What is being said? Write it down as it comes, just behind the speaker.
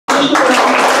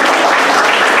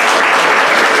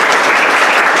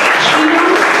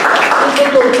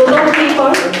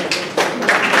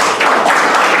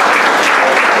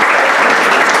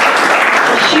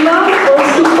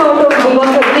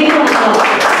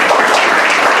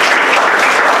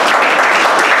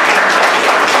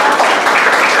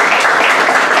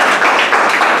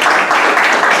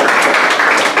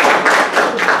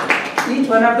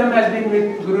One of them has been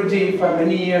with Guruji for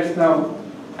many years now,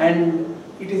 and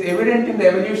it is evident in the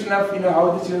evolution of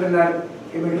how the children are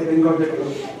able to bring out the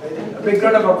truth. A big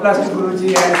round of applause to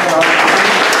Guruji and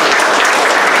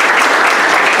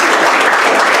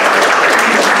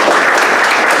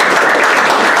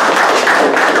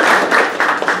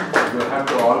you have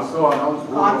to also announce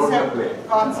who wrote the play.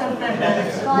 Concept and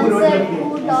direction.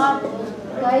 Who taught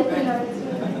Gayatri?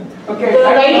 okay. The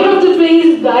writer of the play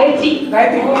is Gayatri.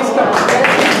 Gayatri, please come.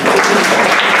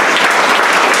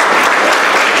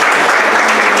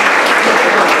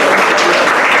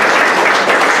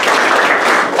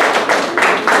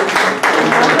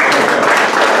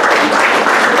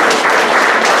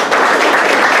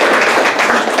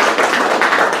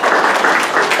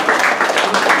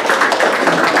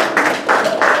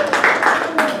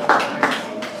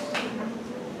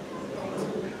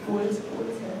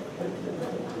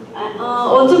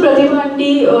 Also, Pratibha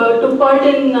Aunty took part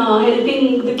in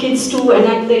helping the kids to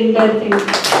enact the entire thing.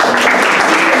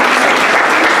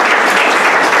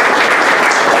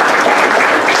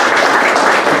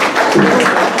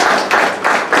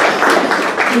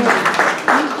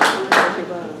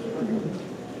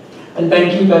 And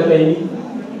thank you, Gayatri.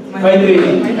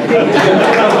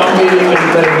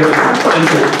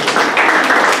 Thank you.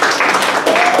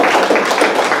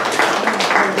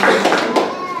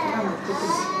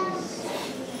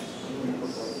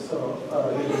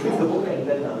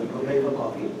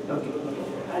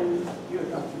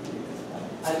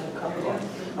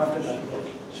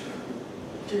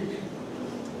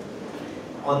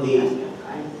 On the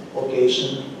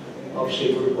occasion of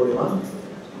Shri Guru Purnima,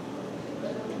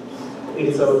 it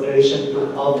is our tradition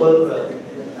to offer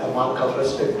a mark of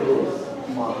respect to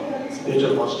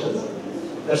spiritual masters.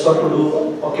 That's what we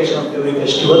do occasion of every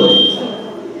festival.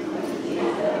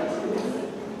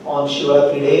 On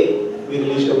Shivaratri Day, we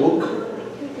released a book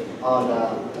on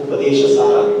Upadesha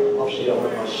Sara of Shri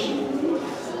Ramana Maharshi.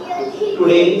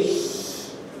 Today,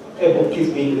 a book is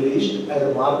being released as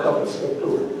a mark of respect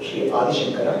to Shri Adi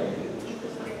Shankara.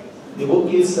 The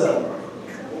book is a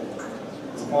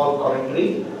small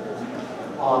commentary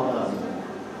on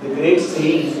the great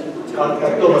saying called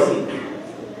Atmajyothis.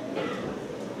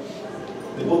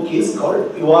 The book is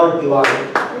called You Are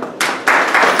Divine.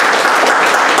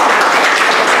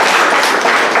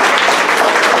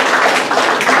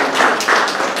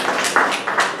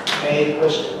 May I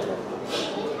request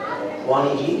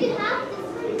Vani ji?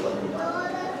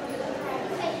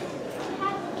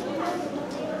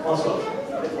 Also.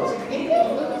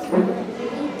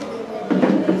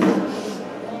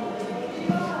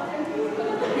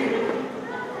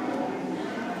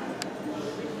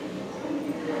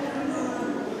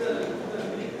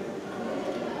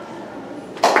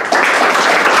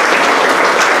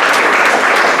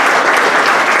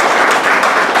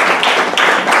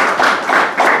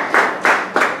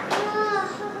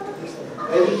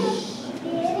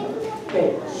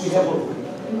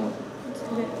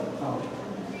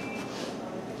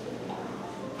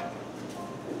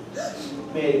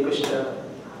 May I request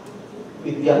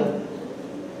Vidya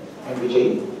and Vijay?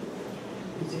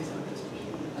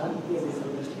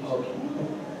 Okay.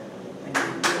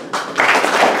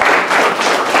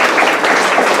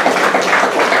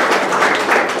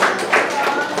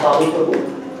 Babu Prabhu.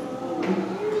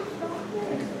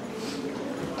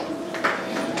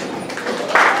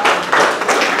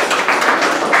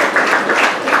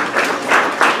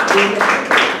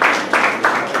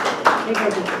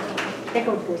 Take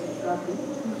out this.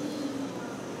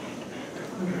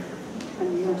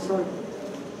 I'm sorry.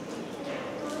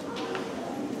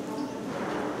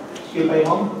 Excuse my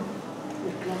mom.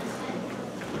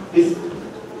 Please,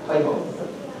 my mom.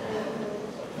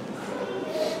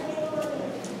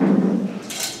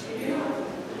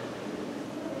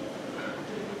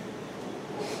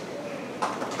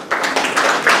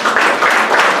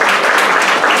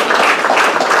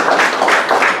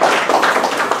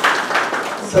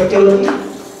 Satyavati?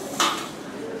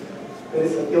 Where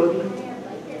is Satyavati?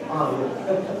 Ah,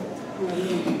 yeah.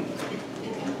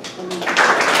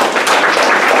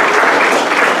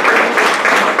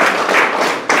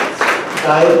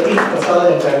 Gayatri,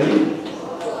 Prasad and family.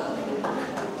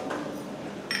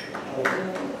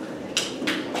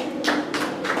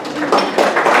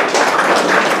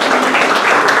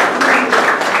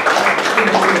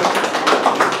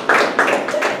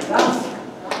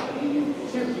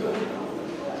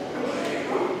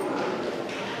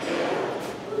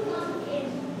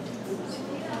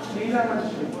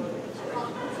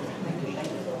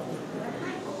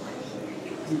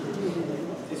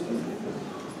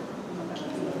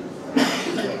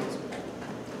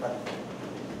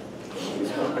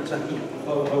 So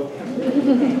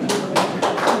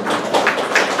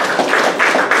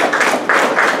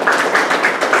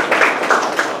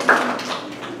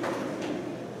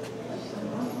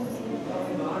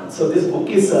this book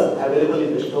is available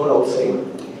in the store outside.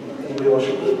 Anybody wants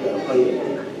to buy a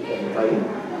book, you can buy.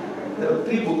 There are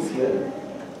 3 books here.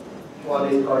 One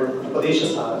is called Upadesha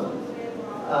Sara.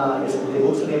 The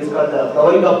book's name is called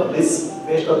Flowering of Bliss,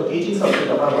 based on the teachings of the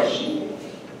Atmajyothis.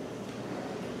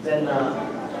 Then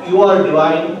You Are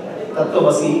Divine,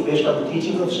 Tattvamasi, based on the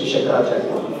teachings of Sri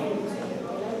Shankaracharya.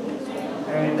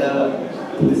 And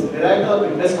this Miracle of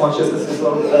Witness Consciousness is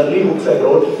one of the early books I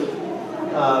wrote.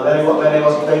 When I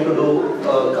was trying to do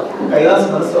Kailas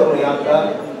Manaswara Yatra,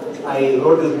 I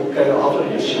wrote this book and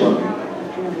offered it to Shiva.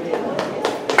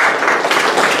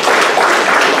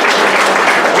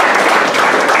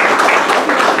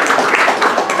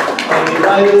 My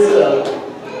desire is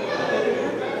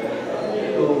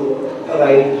to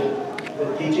write the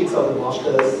teachings of the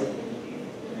masters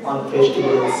on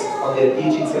festivals, on their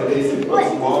teachings in a very simple,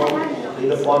 small, in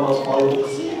the form of small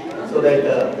books, so that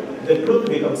the truth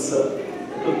becomes the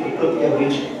truth can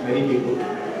reach many people.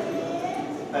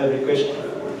 I request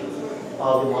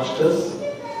all the masters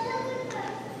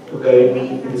to guide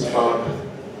me in this path.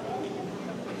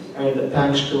 And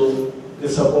thanks to the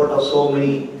support of so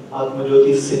many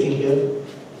Atmajyothis sitting here,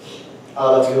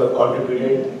 all of you have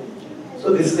contributed.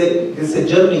 So this is a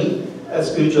journey, a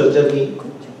spiritual journey.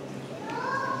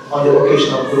 On the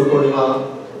occasion of Guru Purnima,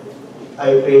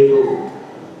 I pray to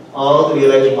all the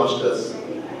realized masters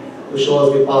to show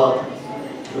us the path,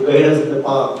 to guide us in the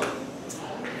path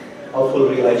of full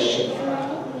realization,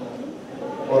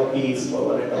 for peace, for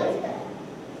one and all.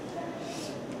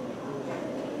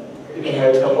 You can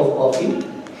have a cup of coffee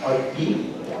or tea.